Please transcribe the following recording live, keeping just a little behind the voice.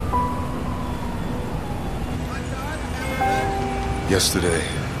Yesterday,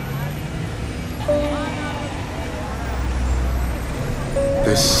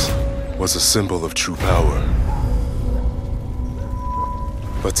 this was a symbol of true power.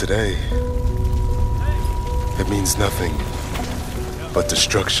 But today, it means nothing but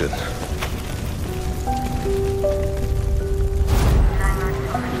destruction.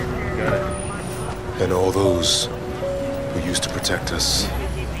 And all those who used to protect us.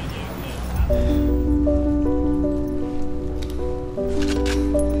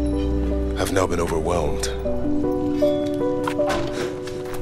 Have now been overwhelmed.